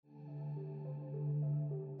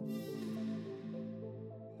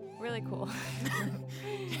Really cool.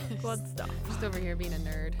 Good stuff. Just over here being a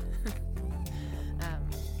nerd.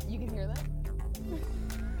 You can hear that?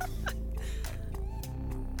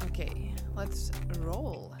 Okay, let's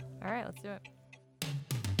roll. All right, let's do it.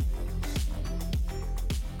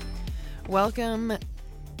 Welcome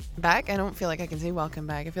back. I don't feel like I can say welcome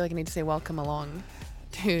back. I feel like I need to say welcome along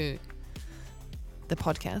to the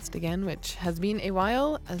podcast again, which has been a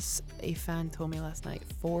while, as a fan told me last night,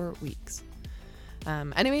 4 weeks.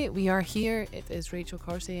 Anyway, we are here. It is Rachel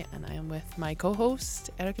Corsi, and I am with my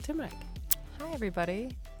co-host, Erica Timrack. Hi,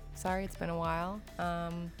 everybody. Sorry it's been a while.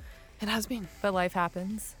 It has been. But life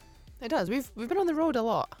happens. It does. We've been on the road a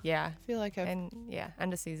lot. Yeah. I feel like end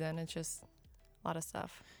of season. It's just a lot of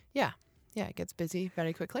stuff. Yeah, it gets busy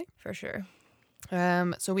very quickly. For sure.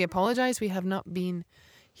 So we apologize. We have not been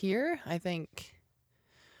here. I think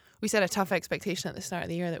we set a tough expectation at the start of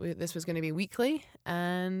the year that this was going to be weekly,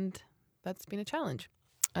 and that's been a challenge,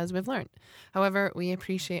 as we've learned. However, we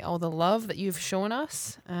appreciate all the love that you've shown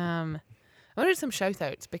us. I wanted some shout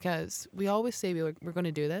outs because we always say we're going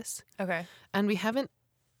to do this. Okay. And we haven't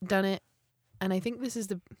done it. And I think this is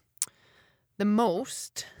the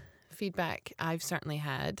most feedback I've certainly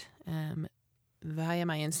had via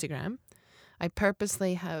my Instagram. I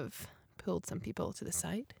purposely have pulled some people to the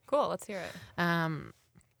side. Cool. Let's hear it. Oh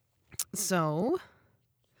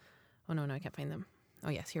no, I can't find them.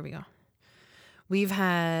 Oh yes, here we go. We've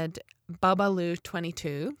had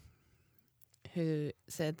Babaloo22, who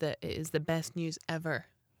said that it is the best news ever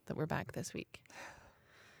that we're back this week.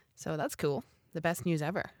 So that's cool. The best news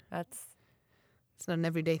ever. It's not an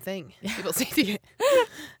everyday thing. People say to you.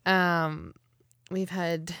 We've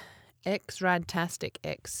had Radtastic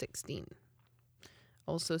X16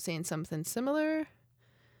 also saying something similar.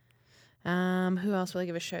 Who else will I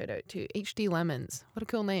give a shout out to? HD Lemons. What a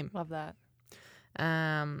cool name. Love that.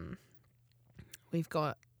 We've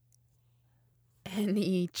got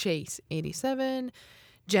NE Chase 87,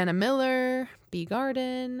 Jenna Miller, B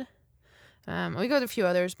Garden. We got a few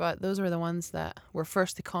others, but those were the ones that were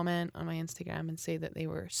first to comment on my Instagram and say that they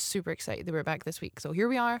were super excited they were back this week. So here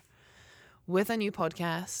we are with a new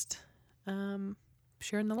podcast,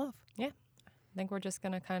 sharing the love. Yeah. I think we're just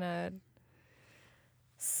going to kind of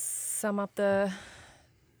sum up the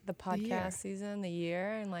podcast season, the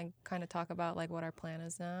year, and like kind of talk about like what our plan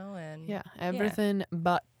is now. And everything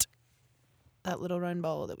but that little round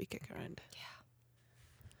ball that we kick around.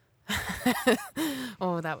 Yeah.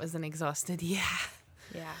 Oh, that was an exhausted Yeah.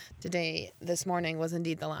 This morning was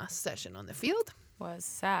indeed the last session on the field. Was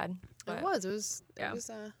sad. It was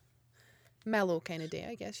a mellow kind of day,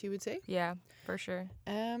 I guess you would say. Yeah, for sure.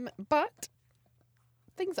 But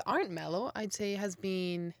things that aren't mellow, I'd say, has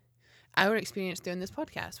been our experience doing this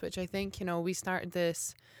podcast, which I think, we started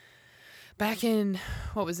this back in,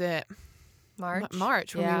 what was it?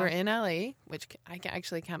 March when we were in LA, which I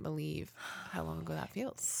actually can't believe how long ago that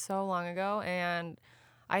feels. So long ago, and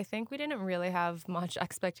I think we didn't really have much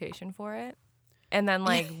expectation for it. And then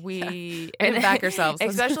we back ourselves.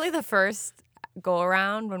 Especially the first go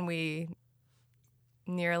around when we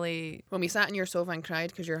sat in your sofa and cried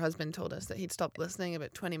because your husband told us that he'd stopped listening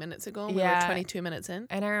about 20 minutes ago. We were 22 minutes in.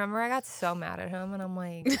 And I remember I got so mad at him, and I'm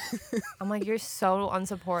like, you're so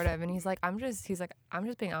unsupportive. And he's like, I'm just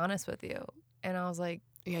being honest with you. And I was like,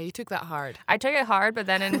 yeah, you took that hard. I took it hard, but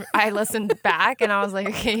then I listened back and I was like,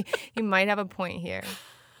 okay, he might have a point here.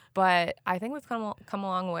 But I think we've come a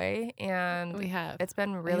long way, and we have. It's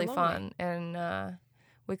been really fun, and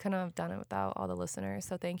we couldn't have done it without all the listeners.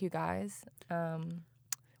 So thank you guys.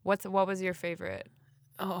 What was your favorite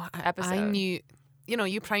episode? I knew,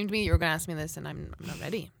 you primed me. You were going to ask me this, and I'm not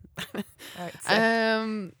ready. All right,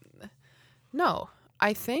 no,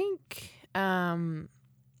 I think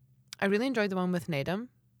I really enjoyed the one with Nadam.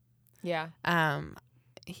 Yeah.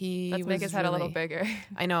 Let's make his head a little bigger.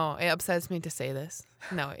 I know, it upsets me to say this.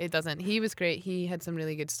 No, it doesn't. He was great. He had some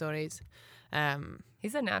really good stories.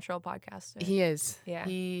 He's a natural podcaster. He is. Yeah.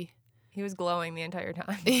 He was glowing the entire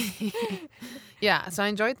time. Yeah, so I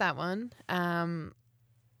enjoyed that one.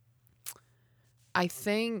 I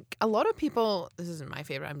think a lot of people, this isn't my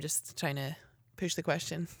favorite, I'm just trying to push the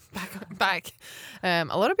question back.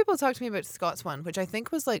 A lot of people talked to me about Scott's one, which I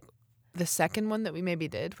think was like the second one that we maybe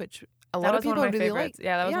did, which a lot of people really liked.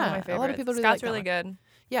 Yeah, that was one of my favorites. A lot of people really Scott's liked really good.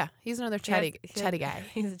 Yeah, he's another chatty guy.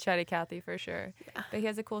 He's a chatty Cathy for sure. Yeah. But he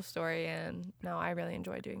has a cool story, and no, I really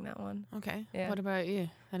enjoy doing that one. Okay. Yeah. What about you?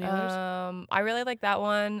 Any others? I really like that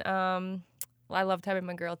one. I loved having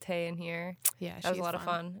my girl Tay in here. Yeah, that was a lot of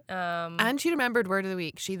fun. And she remembered word of the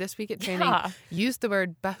week. She this week at training used the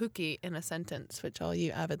word bahuki in a sentence, which all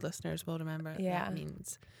you avid listeners will remember. Yeah, it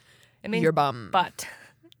means your bum. But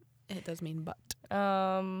it does mean butt.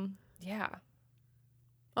 Yeah.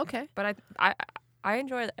 Okay. But I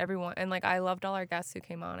enjoyed everyone, and like I loved all our guests who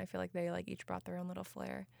came on. I feel like they like each brought their own little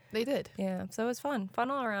flair. They did. Yeah, so it was fun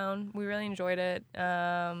all around. We really enjoyed it.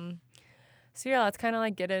 So yeah, let's kind of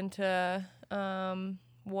like get into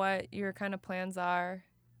what your kind of plans are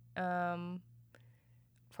for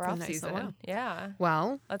off season. Yeah.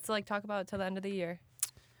 Well, let's like talk about it till the end of the year.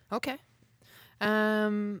 Okay.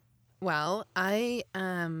 Well,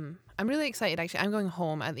 I'm really excited actually. I'm going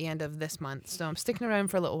home at the end of this month, so I'm sticking around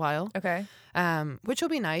for a little while. Okay. Which will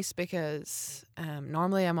be nice because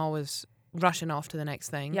normally I'm always rushing off to the next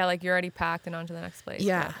thing. Yeah, like you're already packed and on to the next place.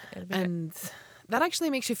 Yeah. And that actually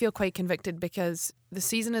makes you feel quite convicted because the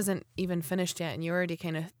season isn't even finished yet and you're already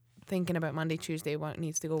kind of thinking about Monday, Tuesday, what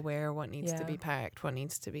needs to go where, what needs to be packed, what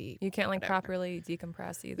needs to be... You can't like properly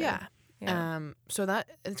decompress either. Yeah. So that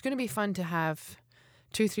it's going to be fun to have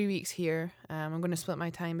 2-3 weeks here. I'm going to split my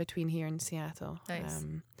time between here and Seattle. Nice.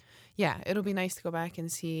 Yeah, it'll be nice to go back and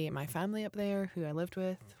see my family up there who I lived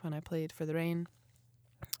with when I played for the Reign.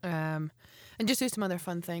 And just do some other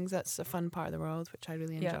fun things. That's a fun part of the world, which I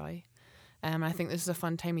really enjoy. I think this is a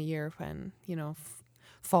fun time of year when, you know,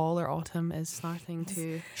 fall or autumn is starting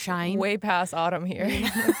to shine. Way past autumn here.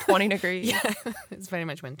 20 degrees. Yeah, it's very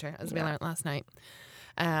much winter, as we learned last night.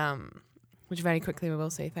 Which very quickly we will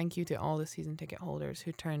say thank you to all the season ticket holders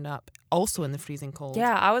who turned up also in the freezing cold.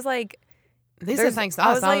 Yeah, I was like... They said thanks to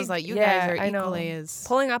us. I was like, you guys are equally as...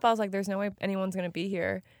 Pulling up, I was like, there's no way anyone's going to be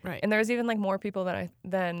here. Right. And there was even like more people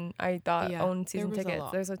than I thought owned season tickets.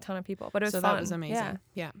 There's a ton of people. But it was fun. So that was amazing.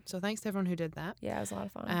 Yeah. So thanks to everyone who did that. Yeah, it was a lot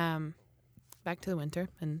of fun. Back to the winter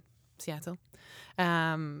in Seattle. So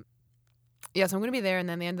I'm going to be there, and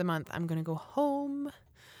then the end of the month, I'm going to go home.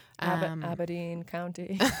 Aberdeen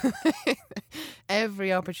County.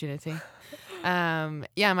 Every opportunity.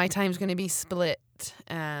 My time's going to be split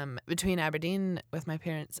between Aberdeen with my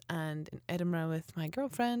parents and in Edinburgh with my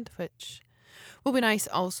girlfriend, which will be nice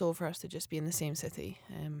also for us to just be in the same city.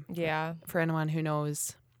 For anyone who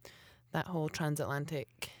knows that whole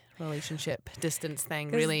transatlantic relationship distance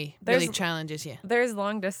thing really challenges you. There's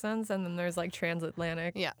long distance and then there's like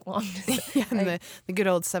transatlantic long distance. And the good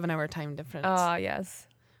old 7-hour time difference. Yes.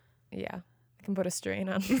 Yeah. It can put a strain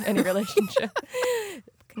on any relationship.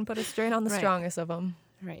 Can put a strain on the strongest of them.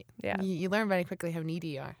 Right. Yeah. You learn very quickly how needy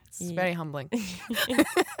you are. It's very humbling.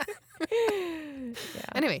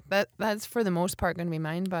 Anyway, that's for the most part going to be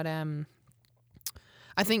mine. But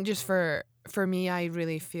I think just for me, I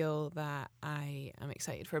really feel that I am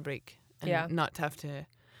excited for a break and not to have to.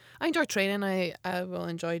 I enjoy training. I will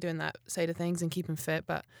enjoy doing that side of things and keeping fit.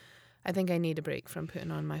 But I think I need a break from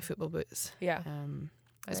putting on my football boots. Yeah.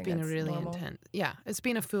 It's been a really intense. Yeah, it's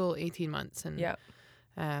been a full 18 months, and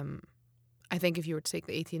I think if you were to take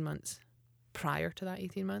the 18 months prior to that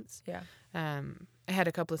 18 months, I had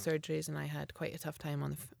a couple of surgeries and I had quite a tough time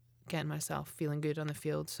on getting myself feeling good on the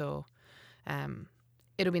field. So,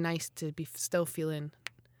 it'll be nice to be still feeling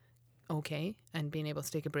okay and being able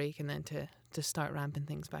to take a break and then to start ramping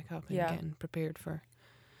things back up and getting prepared for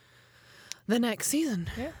the next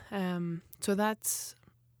season. Yeah. So that's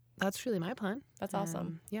really my plan. That's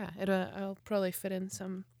awesome. I'll probably fit in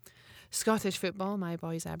some Scottish football. My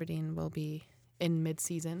boys Aberdeen will be in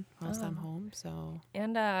mid-season whilst I'm home. So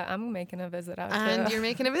and I'm making a visit out. And you're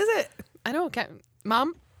making a visit. I know.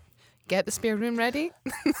 Mom, get the spare room ready.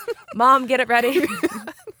 Mom, get it ready.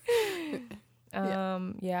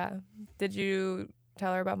 Did you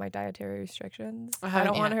tell her about my dietary restrictions? I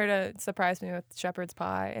don't want her to surprise me with shepherd's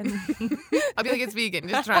pie. And I'll be like, it's vegan.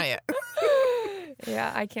 Just try it.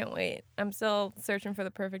 Yeah, I can't wait. I'm still searching for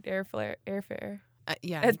the perfect airfare.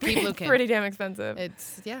 It's pretty damn expensive. It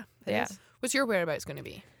is. What's your whereabouts going to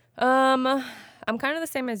be? I'm kind of the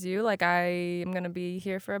same as you. Like I am going to be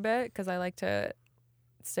here for a bit because I like to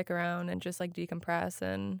stick around and just like decompress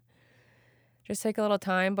and just take a little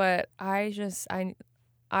time. But I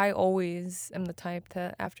always am the type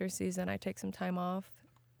to after season I take some time off,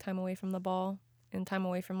 time away from the ball and time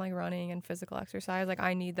away from like running and physical exercise. Like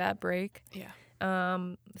I need that break. Yeah.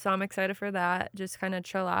 So I'm excited for that. Just kind of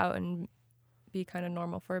chill out and be kind of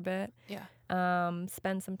normal for a bit. Yeah.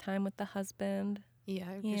 Spend some time with the husband. Yeah,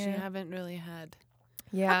 because you haven't really had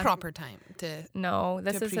a proper time to. No,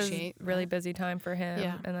 this is his really busy time for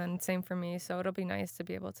him, and then same for me. So it'll be nice to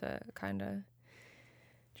be able to kind of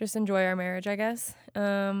just enjoy our marriage, I guess.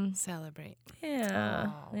 Celebrate. Yeah.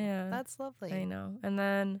 Aww, yeah. That's lovely. I know. And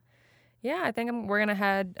then, I think we're gonna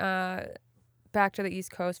head back to the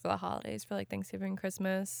East Coast for the holidays for like Thanksgiving,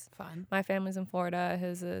 Christmas. Fun. My family's in Florida.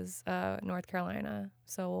 His is North Carolina.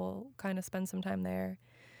 So we'll kind of spend some time there.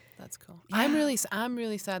 That's cool. Yeah. I'm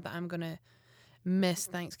really sad that I'm gonna miss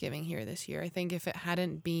Thanksgiving here this year. I think if it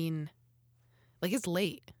hadn't been, like, it's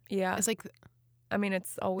late. Yeah. It's like I mean,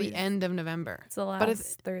 it's always the end of November. It's the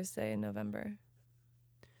last Thursday in November.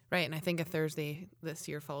 Right, and I think a Thursday this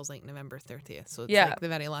year falls like November 30th, so it's Yeah. like the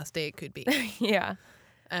very last day it could be. Yeah.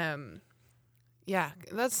 Yeah,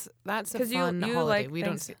 that's a 'Cause fun you holiday. like We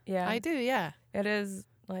don't. yeah. I do, yeah, It is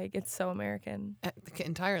like it's so American.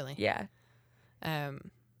 entirely. Yeah.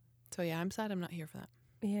 So yeah, I'm sad I'm not here for that.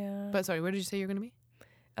 Yeah. But sorry, where did you say you're going to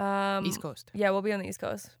be? East Coast. Yeah, we'll be on the East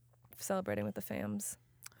Coast celebrating with the fams.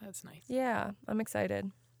 That's nice. Yeah, I'm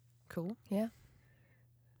excited. Cool. Yeah.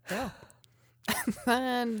 Yeah.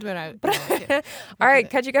 And we're out. No, okay. All right,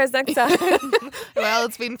 catch you guys next time. Well,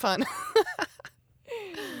 it's been fun.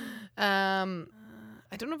 I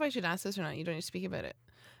don't know if I should ask this or not. You don't need to speak about it.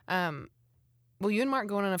 Will you and Mark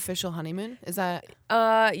go on an official honeymoon? Is that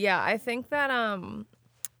Yeah, I think that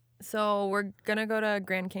so we're gonna go to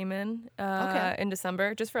Grand Cayman Okay. in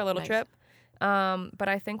December just for a little Nice. trip. But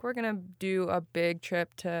I think we're gonna do a big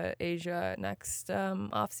trip to Asia next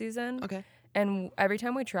off season. okay? And every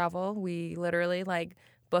time we travel, we literally like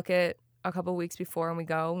book it a couple weeks before and we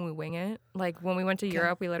go and we wing it. Like when we went to Okay.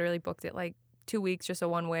 Europe, we literally booked it like 2 weeks, just a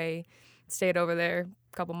one way, stayed over there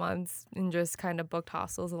a couple months and just kind of booked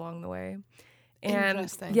hostels along the way. And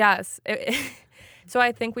Interesting. yes, so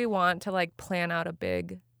I think we want to like plan out a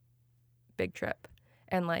big trip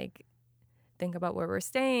and like think about where we're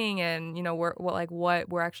staying and you know what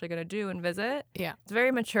we're actually gonna do and visit. Yeah. It's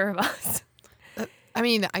very mature of us. I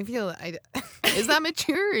mean, I feel is that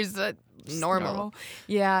mature or is that normal?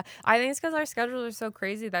 Yeah, I think it's because our schedules are so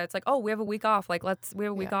crazy that it's like, oh, we have a week off. Like, we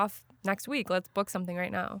have a week Yeah. off next week. Let's book something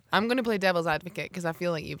right now. I'm going to play devil's advocate because I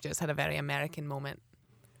feel like you've just had a very American moment.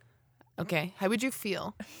 Okay, how would you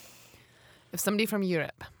feel if somebody from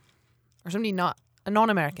Europe or somebody not a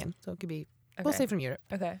non-American, so it could be we'll Okay. say from Europe,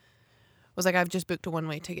 Okay. was like, I've just booked a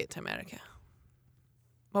one-way ticket to America?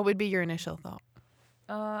 What would be your initial thought?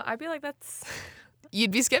 I'd be like, that's.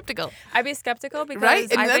 You'd be skeptical, I'd be skeptical because right?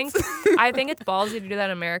 And I think that's- I think it's ballsy to do that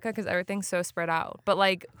in America because everything's so spread out. But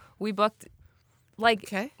like we booked, like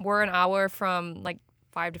Okay. we're an hour from like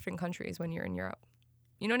 5 different countries when you're in Europe.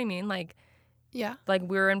 You know what I mean? Like Yeah. we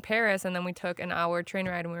were in Paris and then we took an hour train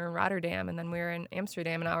ride and we were in Rotterdam and then we were in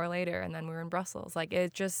Amsterdam an hour later and then we were in Brussels. Like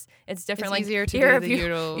it's different. It's like easier to here, do if the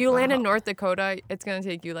Euro. you land in North Dakota, it's gonna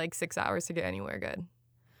take you like 6 hours to get anywhere good.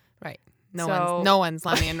 Right. So- No one's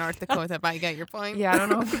landing in North Dakota, but I get your point. Yeah, I don't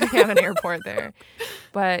know if we have an airport there,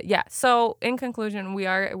 but yeah. So in conclusion, we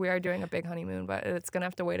are doing a big honeymoon, but it's gonna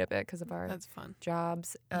have to wait a bit because of our That's fun.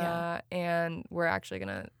 jobs, Yeah. and we're actually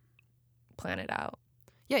gonna plan it out.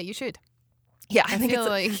 Yeah, you should. Yeah, I feel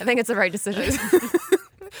like I think it's the right decision.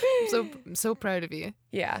 I'm so proud of you.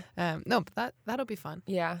 Yeah, No, but that'll be fun.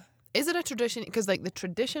 yeah, Is it a tradition? Because like the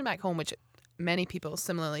tradition back home, which many people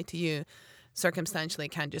similarly to you, circumstantially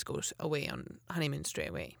can't just go away on honeymoon straight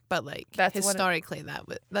away. But like That's what it- historically,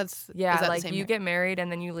 that's yeah. is that the Like same you here? get married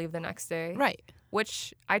and then you leave the next day, right.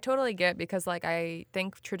 which I totally get because like I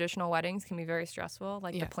think traditional weddings can be very stressful,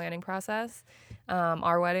 like Yes. the planning process.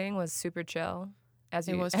 Our wedding was super chill, as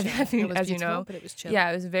It you was as, chill. as you- It was as you beautiful, know. but it was chill.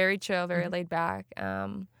 Yeah, it was very chill, very Mhm. laid back.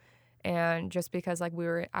 And just because like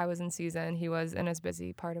I was in season, he was in his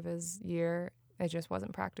busy part of his year. It just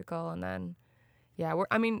wasn't practical. And then, yeah,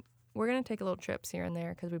 we're gonna take a little trips here and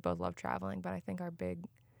there because we both love traveling. But I think our big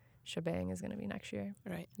shebang is gonna be next year.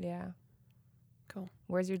 Right. Yeah. Cool.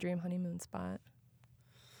 Where's your dream honeymoon spot?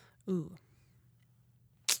 Ooh.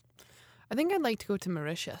 I think I'd like to go to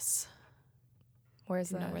Mauritius.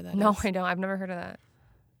 Where's You know that? where that No, is? I don't. I've never heard of that.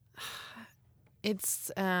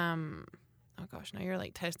 It's oh gosh, now you're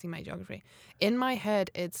like testing my geography. In my head,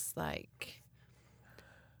 it's like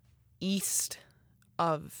east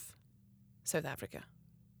of South Africa.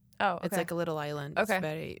 Oh, okay. It's like a little island. Okay. It's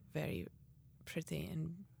very, very pretty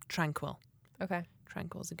and tranquil. Okay.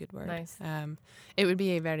 Tranquil is a good word. Nice. It would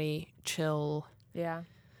be a very chill, Yeah.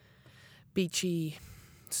 beachy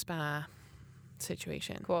spa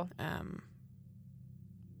situation. Cool.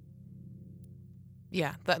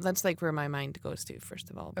 Yeah, that's like where my mind goes to first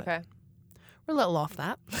of all. But Okay. we're a little off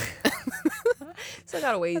that. So I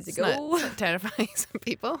got a ways to That's go. not terrifying some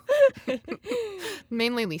people.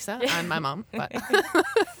 Mainly Lisa and my mom. But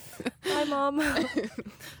Hi, Mom.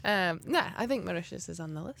 yeah, I think Mauritius is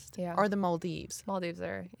on the list. Yeah. Or the Maldives. Maldives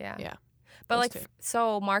are, yeah. Yeah. But those like, two.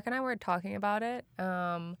 so Mark and I were talking about it,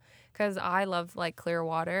 because I love like clear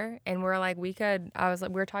water, and we're like, we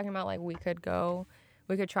were talking about like we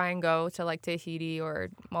could try and go to like Tahiti or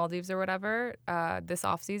Maldives or whatever this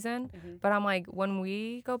off season. Mm-hmm. But I'm like, when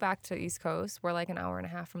we go back to East Coast, we're like an hour and a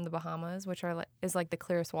half from the Bahamas, which is like the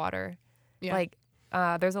clearest water. Yeah. Like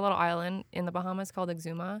there's a little island in the Bahamas called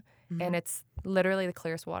Exuma, and it's literally the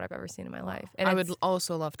clearest water I've ever seen in my life. And I would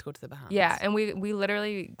also love to go to the Bahamas. Yeah, and we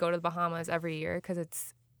literally go to the Bahamas every year because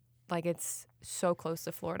it's so close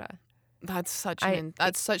to Florida. That's such an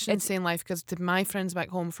insane life, because to my friends back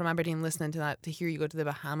home from Aberdeen listening to that, to hear you go to the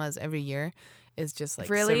Bahamas every year is just like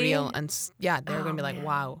Really? surreal. And they're going to be like, man.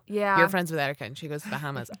 wow. Yeah. You're friends with Erica and she goes to the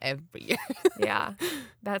Bahamas every year. Yeah,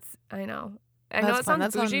 I know. I That's know it fun. sounds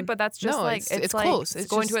That's bougie, on- but that's just No, like it's like close. It's It's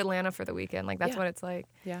going just- to Atlanta for the weekend. Like that's Yeah. what it's like.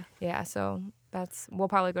 Yeah. Yeah, so we'll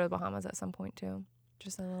probably go to the Bahamas at some point too.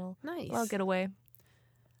 Just a little Nice. getaway.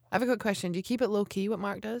 I have a quick question. Do you keep it low key what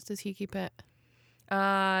Mark does? Does he keep it?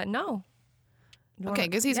 No. Okay,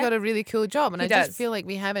 because he's got a really cool job, and He I just does. feel like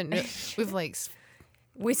we've like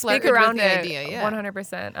we flirted speak with around the it idea, yeah.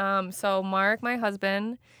 100%. So Mark, my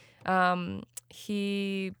husband,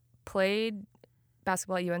 he played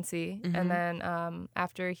basketball at UNC, Mhm. and then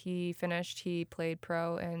after he finished, he played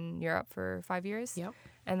pro in Europe for 5 years. Yep.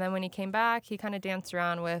 And then when he came back, he kind of danced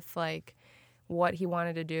around with like what he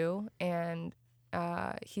wanted to do, and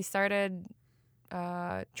he started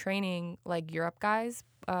training like Europe guys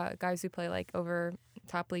who play like over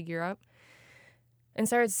top league Europe, and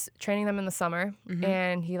started training them in the summer. Mhm.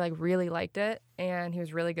 And he like really liked it, and he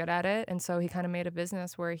was really good at it, and so he kind of made a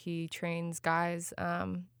business where he trains guys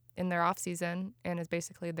in their off season and is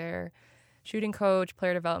basically their shooting coach,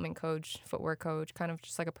 player development coach, footwork coach, kind of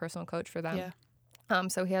just like a personal coach for them. Yeah.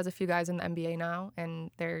 So he has a few guys in the NBA now,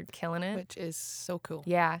 and they're killing it. Which is so cool.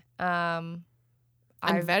 Yeah. And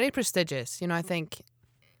very prestigious. You know, I think,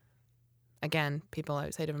 again, people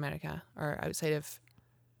outside of America or outside of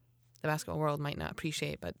the basketball world might not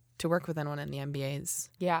appreciate, but to work with anyone in the NBA is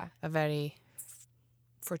Yeah, a very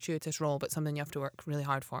fortuitous role, but something you have to work really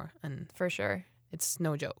hard for, and for sure. it's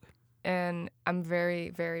no joke. And I'm very,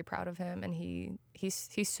 very proud of him, and he's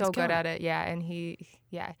so good killing at it. Yeah, and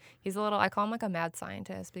he's a little, I call him like a mad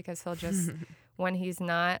scientist, because he'll just when he's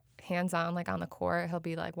not hands on like on the court, he'll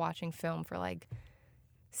be like watching film for like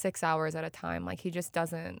 6 hours at a time. Like he just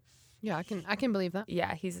doesn't. Yeah, I can believe that.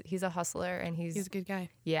 Yeah, he's a hustler, and He's a good guy.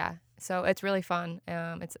 yeah. So it's really fun.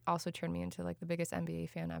 It's also turned me into like the biggest NBA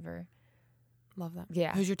fan ever. Love that.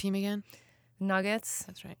 Yeah. Who's your team again? Nuggets.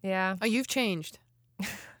 That's right. Yeah, Oh, you've changed.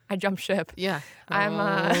 I jumped ship. Yeah. I'm,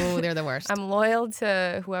 they're the worst. I'm loyal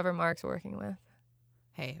to whoever Mark's working with.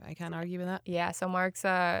 Hey, I can't argue with that. Yeah, so Mark's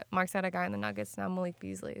had a guy in the Nuggets now, Malik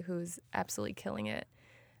Beasley, who's absolutely killing it.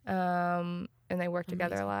 And they work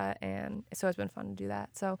together a lot, and so it's been fun to do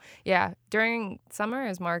that. So yeah, during summer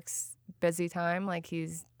is Mark's busy time. Like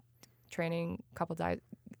he's training a couple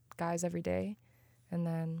guys every day, and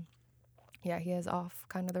then yeah, he has off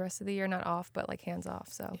kind of the rest of the year. Not off, but like hands off.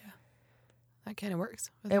 So Yeah. That kind of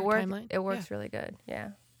works. With it our works. timeline. It works really good.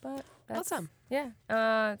 Yeah, but that's Awesome.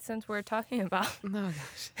 Yeah. Since we're talking about Oh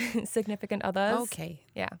gosh. significant others, Okay.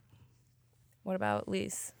 yeah. What about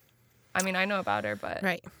Lise? I mean, I know about her, but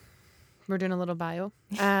Right. We're doing a little bio.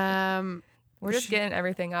 we're just getting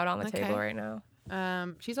everything out on the Okay. table right now.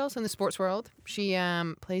 She's also in the sports world. She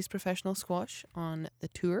plays professional squash on the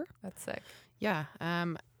tour. That's sick. Yeah.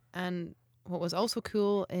 And what was also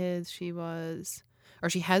cool is she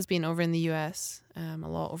has been over in the US a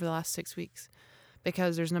lot over the last 6 weeks,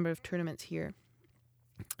 because there's a number of tournaments here.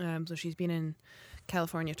 So she's been in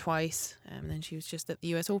California twice, and then she was just at the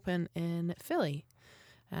US Open in Philly,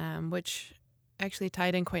 which actually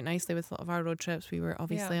tied in quite nicely with a lot of our road trips. We were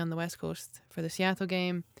obviously on the West Coast for the Seattle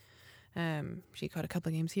game. She caught a couple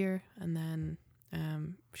of games here, and then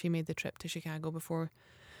she made the trip to Chicago before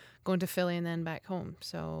going to Philly and then back home.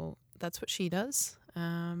 So that's what she does.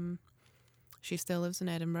 She still lives in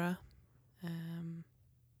Edinburgh. And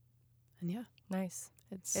yeah, Nice.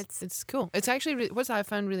 it's cool. It's actually what I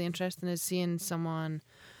found really interesting is seeing someone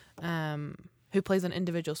who plays an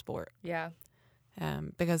individual sport, Yeah.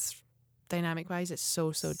 because dynamic wise it's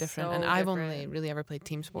so different, So and I've different. only really ever played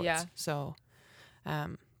team sports. Yeah. So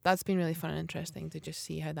that's been really fun and interesting to just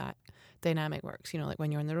see how that dynamic works. You know, like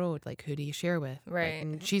when you're on the road, like who do you share with? Like, Right.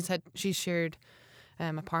 and she's shared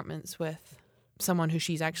apartments with someone who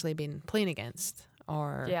she's actually been playing against,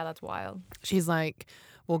 or Yeah, that's wild. she's like,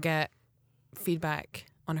 we'll get feedback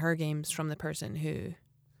on her games from the person who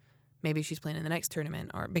maybe she's playing in the next tournament,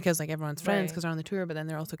 or because like everyone's friends Right. because they're on the tour, but then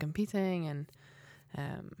they're also competing, and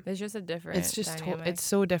It's just a different it's just dynamic. it's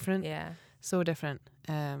so different, Yeah. so different.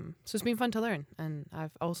 So it's been fun to learn, and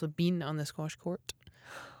I've also been on the squash court.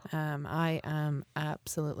 I am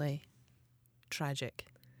absolutely tragic,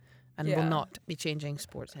 and will Yeah. not be changing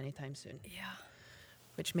sports anytime soon, Yeah.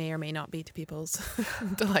 which may or may not be to people's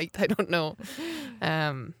delight. I don't know.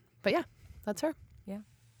 But yeah, that's her.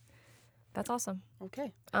 That's awesome.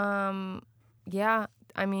 Okay. yeah,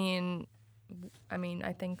 I mean,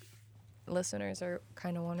 I think listeners are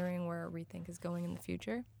kind of wondering where Rethink is going in the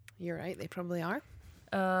future. You're right. They probably are.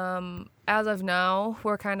 As of now,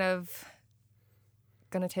 we're kind of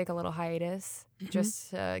gonna take a little hiatus, just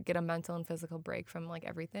to get a mental and physical break from like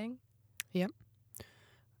everything. Yep.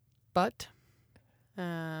 But,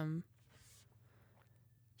 yeah,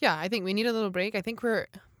 I think we need a little break. I think we're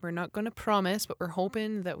not going to promise, but we're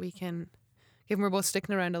hoping that we can, given we're both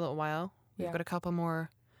sticking around a little while, we've Yeah. got a couple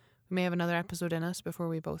more. We may have another episode in us before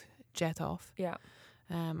we both jet off. Yeah.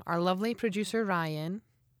 Our lovely producer Ryan,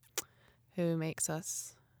 who makes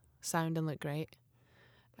us sound and look great,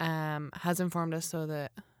 has informed us so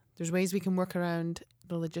that there's ways we can work around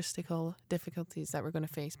the logistical difficulties that we're going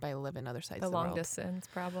to face by living other sides The of the long world. distance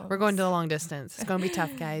problem. We're going to the long distance. It's going to be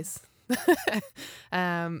tough, guys.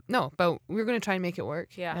 No, but we're going to try and make it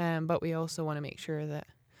work. Yeah. But we also want to make sure that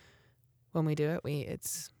when we do it,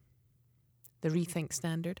 it's the Rethink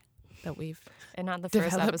standard that we've and not the first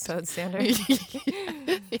developed. episode standard.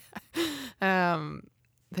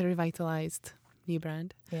 the revitalized new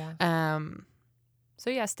brand. Yeah. So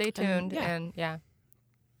yeah, stay tuned yeah. and yeah,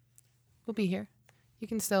 We'll be here. You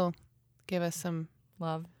can still give us some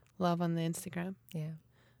love. love on the Instagram. Yeah.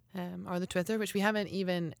 Or the Twitter, which we haven't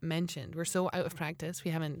even mentioned. We're so out of practice.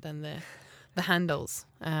 We haven't done the handles.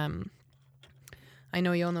 I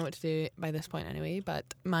know you all know what to do by this point anyway,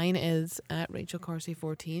 but mine is at Rachel Corsi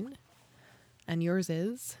 14, and yours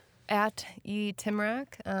is At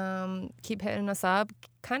eTimrac. Keep hitting us up.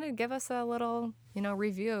 Kind of give us a little,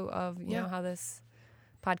 review of you know how this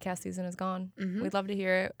podcast season has gone. Mhm. We'd love to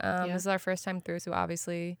hear it. This is our first time through, so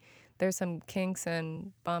obviously there's some kinks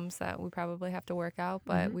and bumps that we probably have to work out,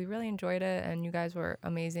 but we really enjoyed it, and you guys were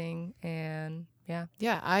amazing, and yeah.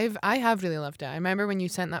 Yeah, I have really loved it. I remember when you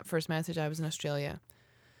sent that first message, I was in Australia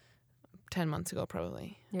 10 months ago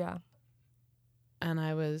probably, Yeah. and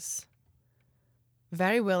I was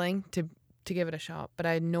very willing to give it a shot, but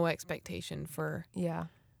I had no expectation for Yeah.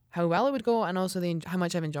 how well it would go, and also how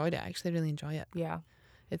much I've enjoyed it. I actually really enjoy it. Yeah.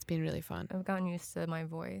 It's been really fun. I've gotten used to my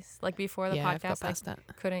voice. Like before the Yeah, I've got podcast, I past that.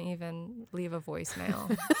 couldn't even leave a voicemail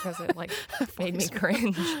because it like made me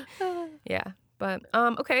cringe. Yeah. But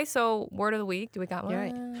okay, so word of the week. Do we got one? You're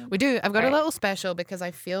right. We do. I've got a Right. little special because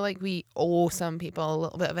I feel like we owe some people a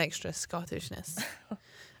little bit of extra Scottishness.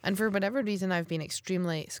 And for whatever reason, I've been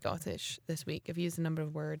extremely Scottish this week. I've used a number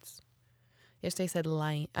of words. Yesterday I said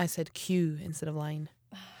line. I said queue instead of line.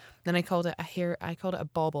 Then I called it a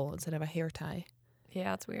bauble instead of a hair tie.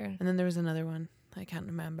 Yeah, it's weird. And then there was another one I can't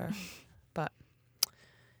remember. But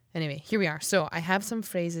anyway, here we are. So I have some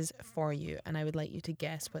phrases for you, and I would like you to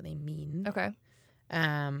guess what they mean. Okay.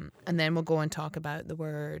 And then we'll go and talk about the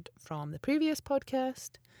word from the previous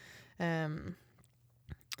podcast. And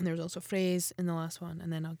there was also a phrase in the last one,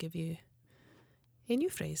 and then I'll give you a new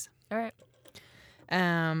phrase. All right.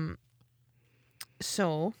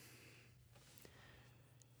 So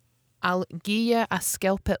I'll gie you a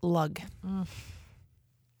scalpit lug.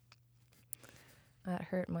 That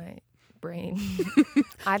hurt my brain.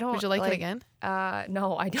 I don't. Would you like it again?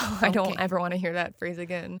 No, I don't. I don't Okay. ever want to hear that phrase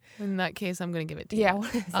again. In that case, I'm going to give it to you. Yeah.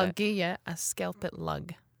 What is I'll it? gie you a scalpit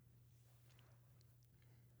lug.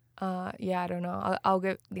 Yeah, I don't know. I'll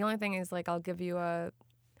give. The only thing is, like, I'll give you a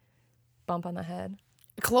bump on the head.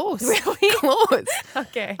 Close. Really? Close.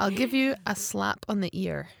 Okay. I'll give you a slap on the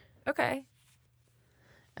ear. Okay.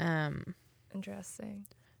 Um, Interesting.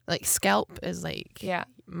 like scalp is like Yeah.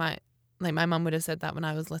 my mum would have said that when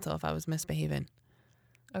I was little if I was misbehaving.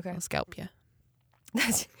 Okay. I'll scalp you.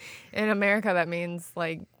 In America, that means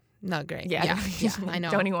like Not great. Yeah. Yeah, I know.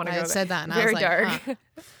 Don't even wanna I go there. said that and very I was dark.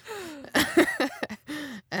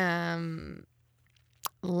 like,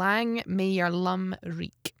 lang me your lum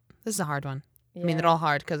reek. This is a hard one. I mean, they're all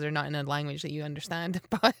hard because they're not in a language that you understand,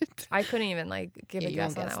 but I couldn't even like give Yeah, a you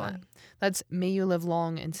guess won't on guess that that. one. that's may you live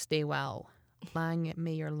long and stay well. Lang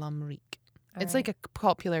me your lum reek. All It's right. like a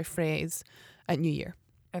popular phrase at New Year.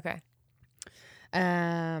 Okay.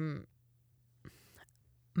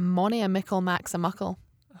 Money a mickle max a muckle.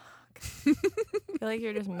 I feel like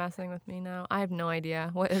you're just messing with me now. I have no idea.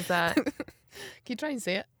 What is that? Can you try and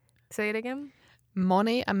say it? Say it again.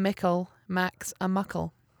 Money a mickle max a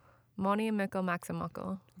muckle. Moni Mickle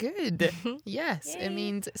Maximuckle. Good. Yes, Yay. it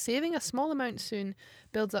means saving a small amount soon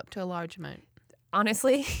builds up to a large amount.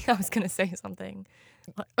 Honestly, I was gonna say something.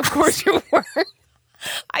 Of course you were.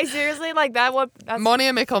 I seriously like that. What? That's, Money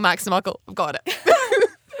a mickle max a muckle. Got it.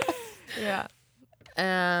 yeah.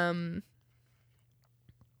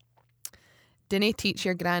 Dinna teach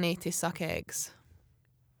your granny to suck eggs.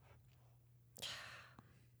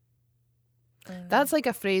 That's like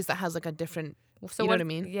a phrase that has like a different. So you know what what I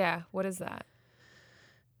mean? Yeah. What is that?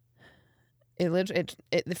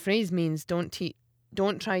 The phrase means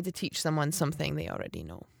don't try to teach someone something they already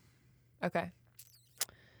know. Okay.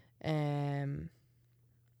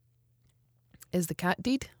 Is the cat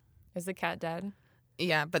dead? Is the cat dead?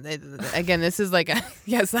 Yeah, but again, this is like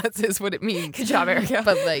yes, is what it means. Good job, Erica.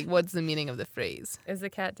 But like, what's the meaning of the phrase? Is the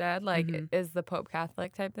cat dead? Like, is the Pope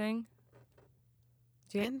Catholic type thing?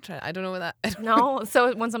 I don't know what that. No,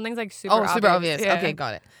 so when something's like super obvious. Super obvious. Yeah. Okay,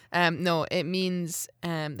 got it. No, it means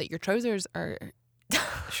that your trousers are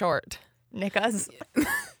short. Knickers.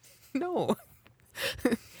 No.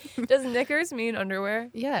 Does knickers mean underwear?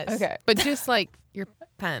 Yes. Okay. But just like your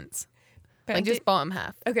pants. Like just bottom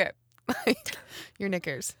half. Okay. Like your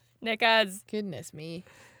knickers. Knickers. Goodness me.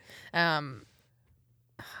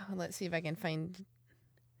 Let's see if I can find.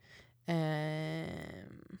 I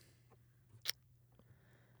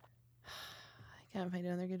can't find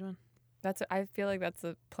another good one. I feel like that's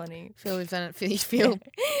a plenty. Feel we've done it. Feel.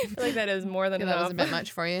 I feel like that is more than enough. That was a bit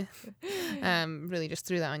much for you. Really just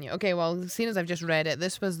threw that on you. Okay, well, seeing as I've just read it,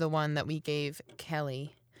 this was the one that we gave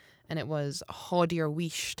Kelly, and it was "Hod your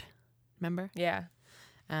wisht." Remember? Yeah.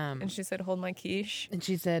 And she said, "Hold my quiche." And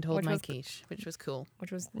she said, "Hold my quiche," which was cool.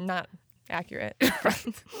 Which was not accurate.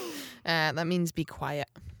 That means be quiet.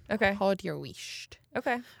 Okay. Hod your wisht.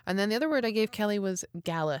 Okay. And then the other word I gave Kelly was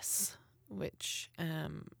gallus, which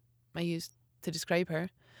I used to describe her.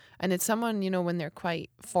 And it's someone, when they're quite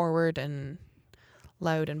forward and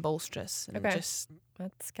loud and boisterous. And okay.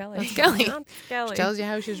 That's Kelly. That's Kelly. That's Kelly. She tells you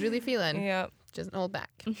how she's really feeling. Yeah. She doesn't hold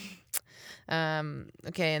back.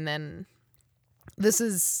 Okay, and then this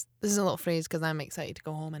is a little phrase because I'm excited to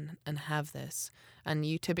go home and have this. And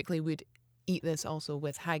you typically would eat this also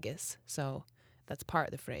with haggis. So that's part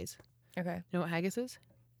of the phrase. Okay. You know what haggis is?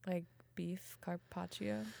 Like beef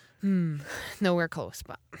carpaccio? Nowhere close,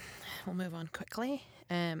 but we'll move on quickly.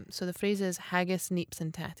 So the phrase is haggis, neeps,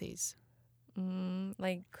 and tatties.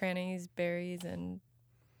 Like crannies, berries, and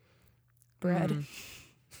bread.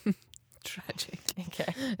 Tragic.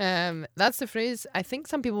 Okay. That's the phrase. I think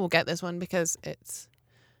some people will get this one because it's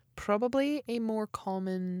probably a more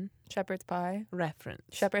common shepherd's pie reference.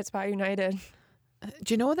 Shepherd's Pie United.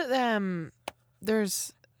 Do you know that there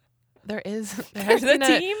has been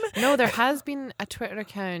a team? No, there has been a Twitter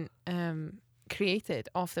account created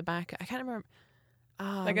off the back. I can't remember.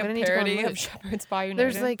 Like a parody of Shepherd's Pie United.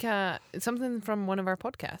 There's like something from one of our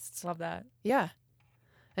podcasts. Love that. Yeah.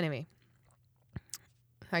 Anyway,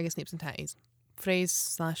 haggis, neeps, and tatties.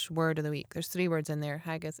 Phrase / word of the week. There's 3 words in there.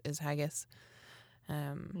 Haggis is haggis.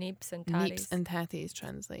 Neeps and tatties. Neeps and tatties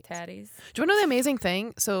translates. Tatties. Do you want to know the amazing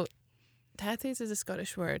thing? So, tatties is a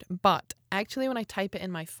Scottish word, but actually when I type it in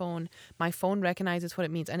my phone recognizes what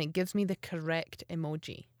it means and it gives me the correct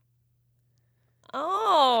emoji.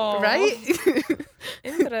 Oh. Right?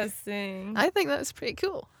 Interesting. I think that's pretty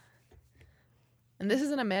cool. And this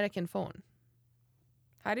is an American phone.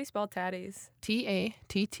 How do you spell tatties? Tatties.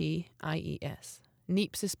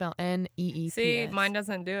 Neeps is spelled Neeps. See, mine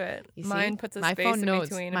doesn't do it. Mine puts a space in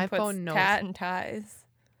between and puts tat and ties.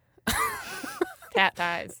 Tat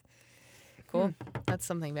ties. Cool. That's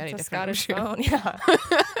something very it's different. A Scottish phone, yeah.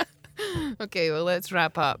 Okay, well, let's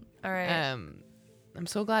wrap up. All right. I'm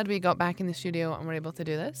so glad we got back in the studio and we're able to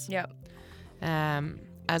do this. Yep.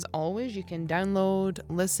 As always, you can download,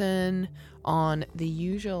 listen on the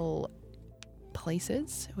usual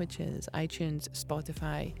places, which is iTunes,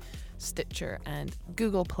 Spotify, Stitcher, and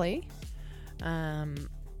Google Play. And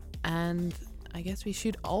I guess we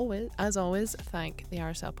should as always, thank the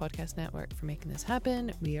RSL Podcast Network for making this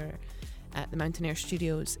happen. We are at the Mountaineer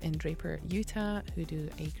Studios in Draper, Utah, who do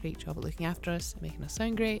a great job at looking after us and making us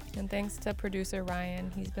sound great. And thanks to producer Ryan.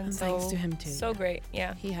 He's been thanks to him too. So great.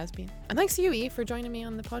 Yeah. He has been. And thanks to you, E, for joining me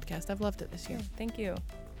on the podcast. I've loved it this year. Thank you.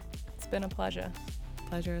 It's been a pleasure.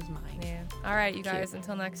 Pleasure is mine. Yeah. All right, you guys.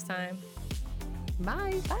 Until next time.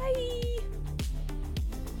 Bye. Bye.